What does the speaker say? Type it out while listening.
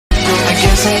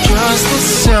guess I'm just a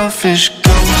selfish ghost.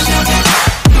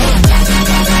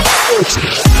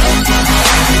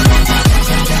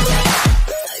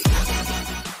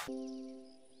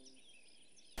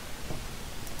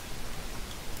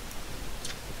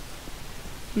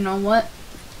 You know what?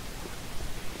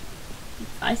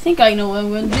 I think I know what I'm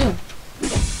going to do.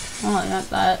 Oh, not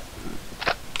that.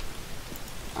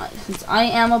 Since I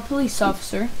am a police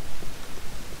officer,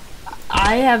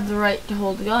 I have the right to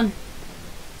hold a gun.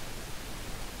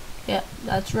 Yeah,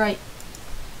 that's right.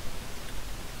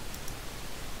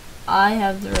 I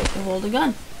have the right to hold a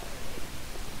gun.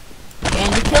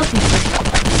 And to kill people.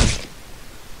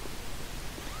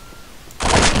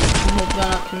 Don't hold the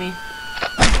gun up to me.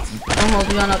 Don't hold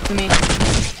the gun up to me.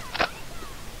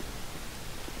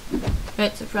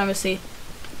 White supremacy.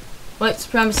 White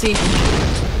supremacy.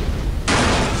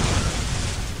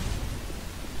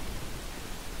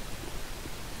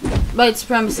 White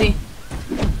supremacy.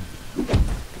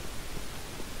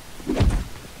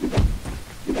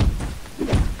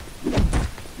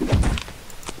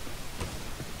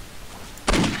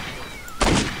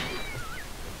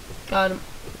 Got him.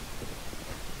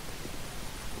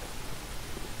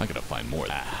 I gotta find more.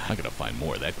 I gotta find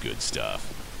more of that good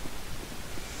stuff.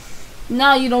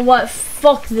 Now you know what?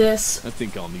 Fuck this. I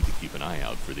think I'll need to keep an eye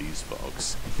out for these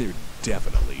folks. They're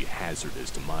definitely hazardous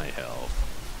to my health.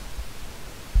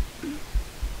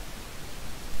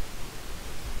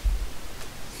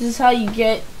 This is how you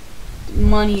get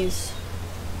monies.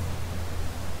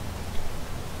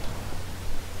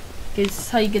 This is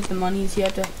how you get the monies. You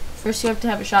have to first have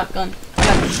a shotgun. You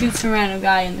have to shoot some random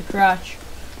guy in the crotch.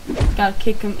 You gotta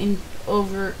kick him in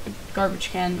over a garbage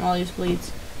can while he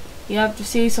bleeds. You have to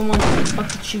see someone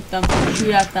fucking shoot them.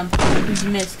 Shoot at them. Because you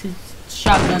missed because it's a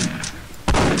shotgun.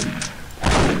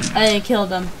 And then you kill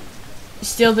them. You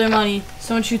steal their money.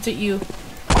 Someone shoots at you.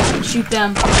 You shoot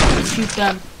them. You shoot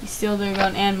them. You steal their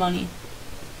gun and money.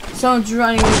 Someone's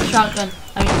running with a shotgun.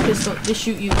 I mean pistol. They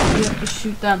shoot you. You have to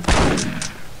shoot them.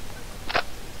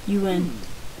 You win.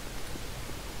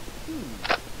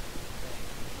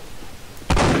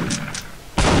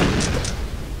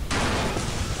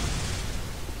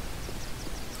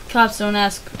 Cops don't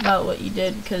ask about what you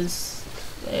did because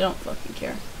they don't fucking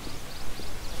care.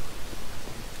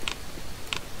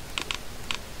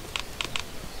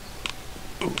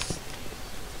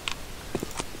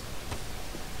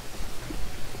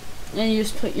 And you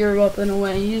just put your weapon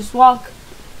away and you just walk.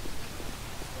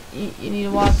 You need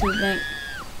to walk to the bank.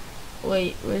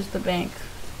 Wait, where's the bank?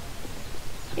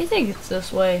 I think it's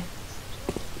this way.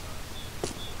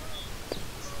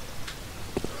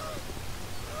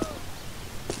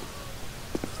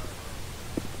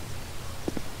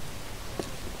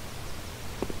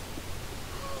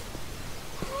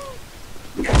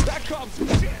 That cop's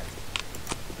shit!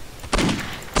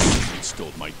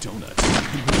 Stole my donuts.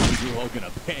 You're all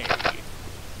gonna pay.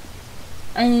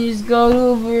 And you just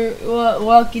go over,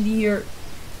 walk in here.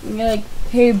 And you're like,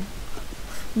 hey,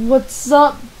 what's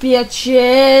up,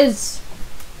 bitches?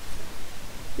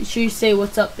 Make sure you say,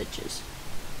 what's up, bitches.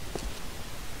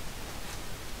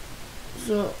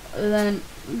 So, and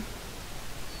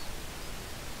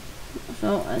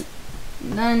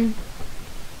then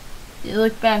you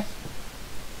look back,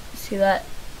 you see that,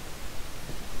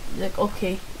 you're like,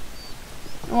 okay,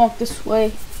 I walk this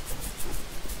way,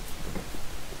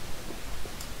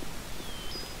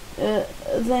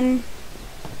 then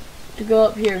to go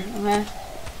up here, okay,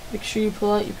 make sure you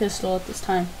pull out your pistol at this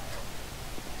time.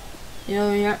 You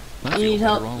know, you need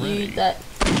help, you need that,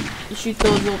 you shoot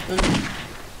those open,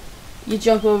 you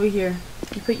jump over here,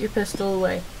 you put your pistol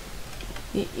away,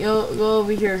 you go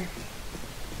over here,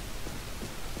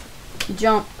 you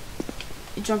jump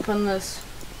on this,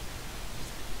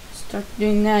 start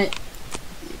doing that,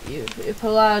 you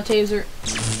pull out a taser,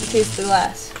 you tase the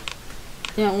glass,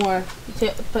 didn't work, you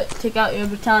take out your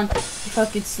baton, you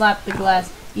fucking slap the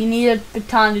glass, you need a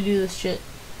baton to do this shit,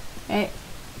 right?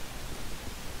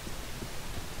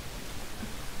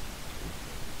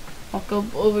 I'll go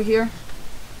over here,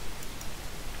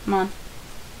 come on.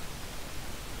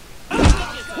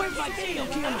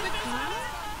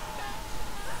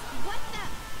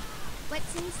 What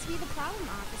seems to be the problem,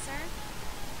 officer?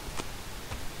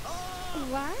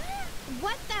 What?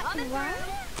 What the? What?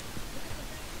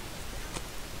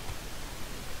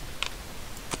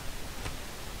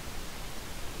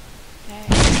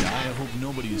 I hope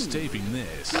nobody is taping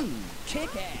this. Kick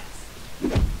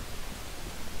ass.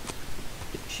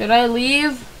 Should I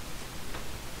leave?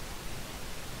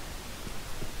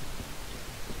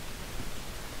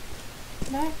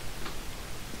 No.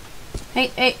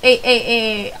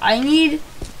 Hey, I need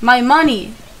my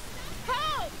money.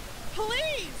 Help!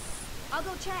 Police! I'll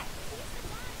go check.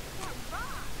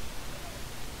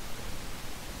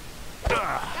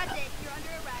 That's it. You're under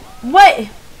arrest. What?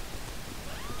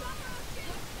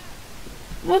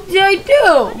 What did I do? You're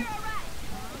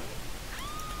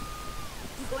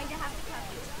going to have to cuff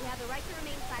you. You have the right to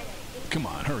remain silent. Come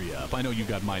on, hurry up. I know you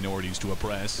got minorities to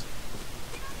oppress.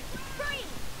 Free!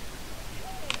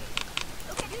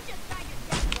 Okay, you just signed your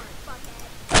death warrant, fuckhead.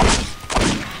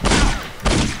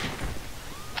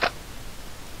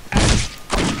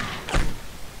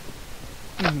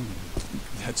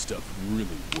 That stuff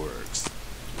really works.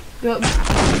 Go.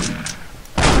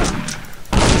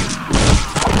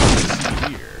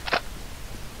 Here.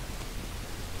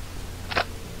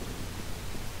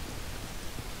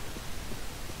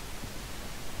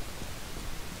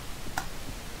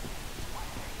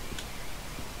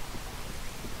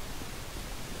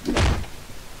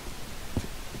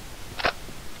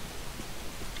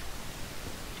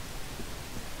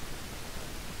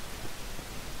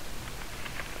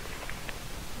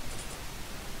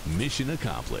 Mission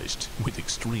accomplished with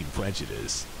extreme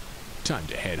prejudice. Time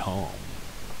to head home.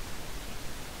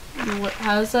 What,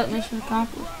 how is that mission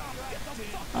accomplished?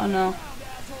 Oh no.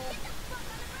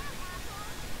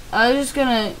 I was just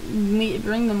gonna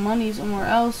bring the money somewhere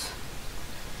else.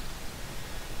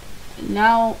 And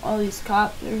now all these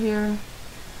cops are here.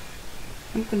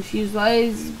 I'm confused. Why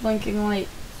is it blinking light?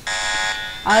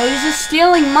 I was just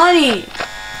stealing money!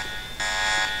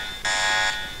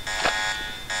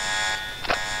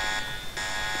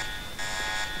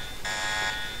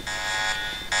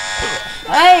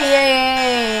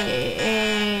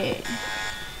 Hey!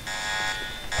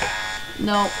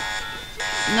 No.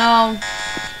 No.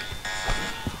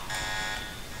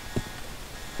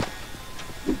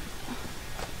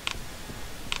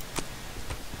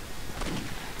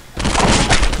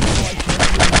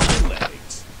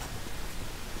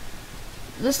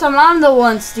 This time I'm the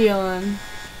one stealing.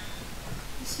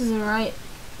 This isn't right.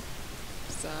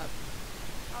 What's up?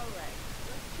 Alright,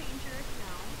 let's change your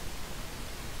account.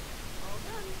 All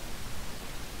done.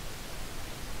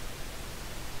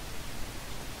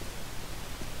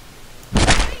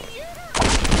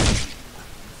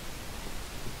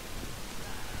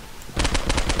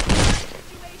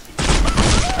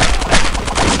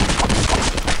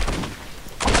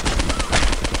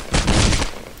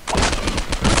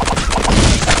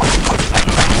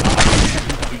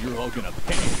 You're all gonna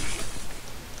pay.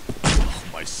 Oh,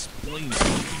 my spleen.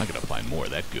 I gotta find more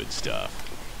of that good stuff.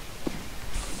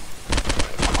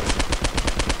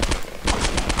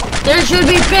 There should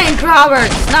be bank robbers,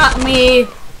 not me.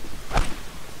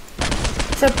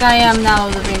 Except I am now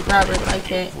the bank robber.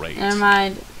 Okay, Great. never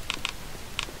mind.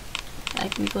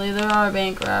 Technically, there are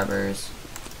bank robbers.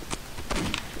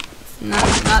 It's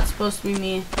not supposed to be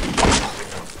me.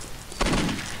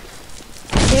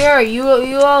 Here, you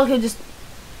all could just.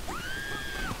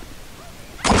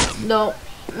 No,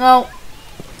 no.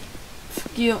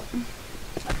 Fuck you.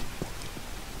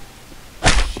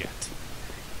 Shit.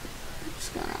 What's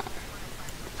going on?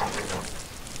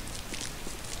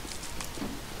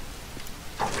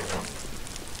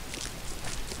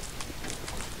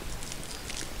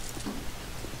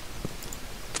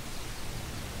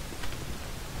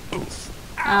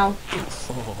 Ow.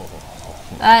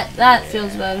 That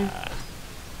feels better.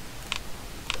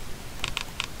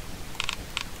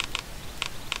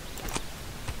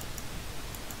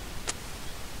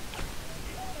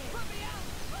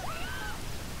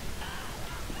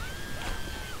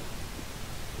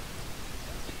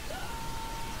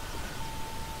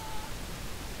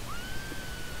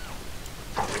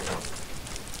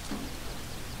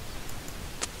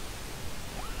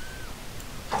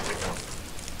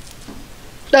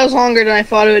 That was longer than I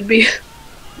thought it would be.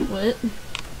 What?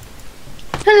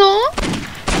 Hello?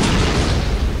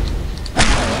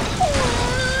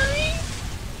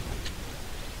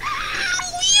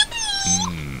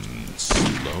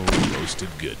 Slow roasted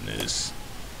goodness.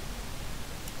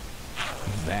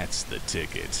 That's the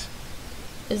ticket.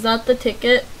 Is that the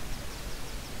ticket?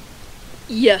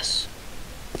 Yes.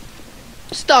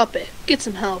 Stop it. Get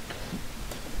some help.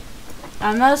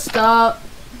 I messed up.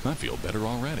 I feel better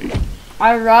already.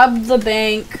 I robbed the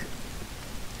bank.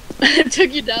 It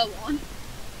took you that long.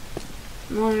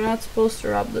 No, you're not supposed to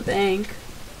rob the bank.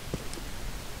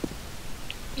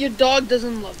 Your dog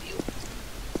doesn't love you.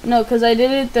 No, because I did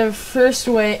it the first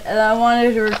way, and I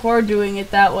wanted to record doing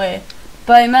it that way.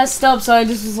 But I messed up, so I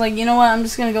just was like, you know what, I'm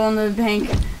just going to go in the bank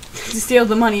to steal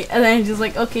the money. And then I just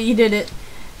like, okay, you did it.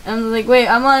 And I was like, wait,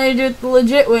 I wanted to do it the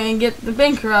legit way and get the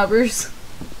bank robbers.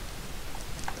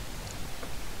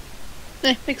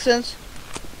 Makes sense.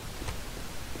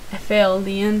 I failed,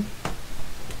 Ian.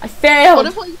 I failed!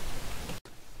 What if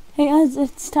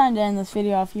it's time to end this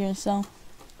video off here. So,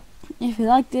 if you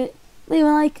liked it, leave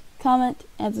a like, comment,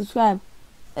 and subscribe.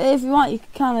 If you want, you can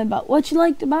comment about what you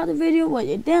liked about the video, what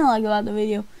you didn't like about the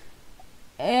video,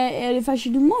 and if I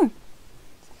should do more.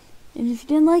 And if you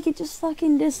didn't like it, just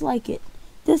fucking dislike it.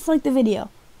 Dislike the video.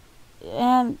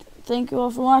 And thank you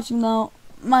all for watching, though.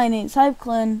 My name's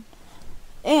HypeClan,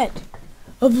 and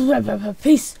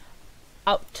peace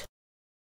out.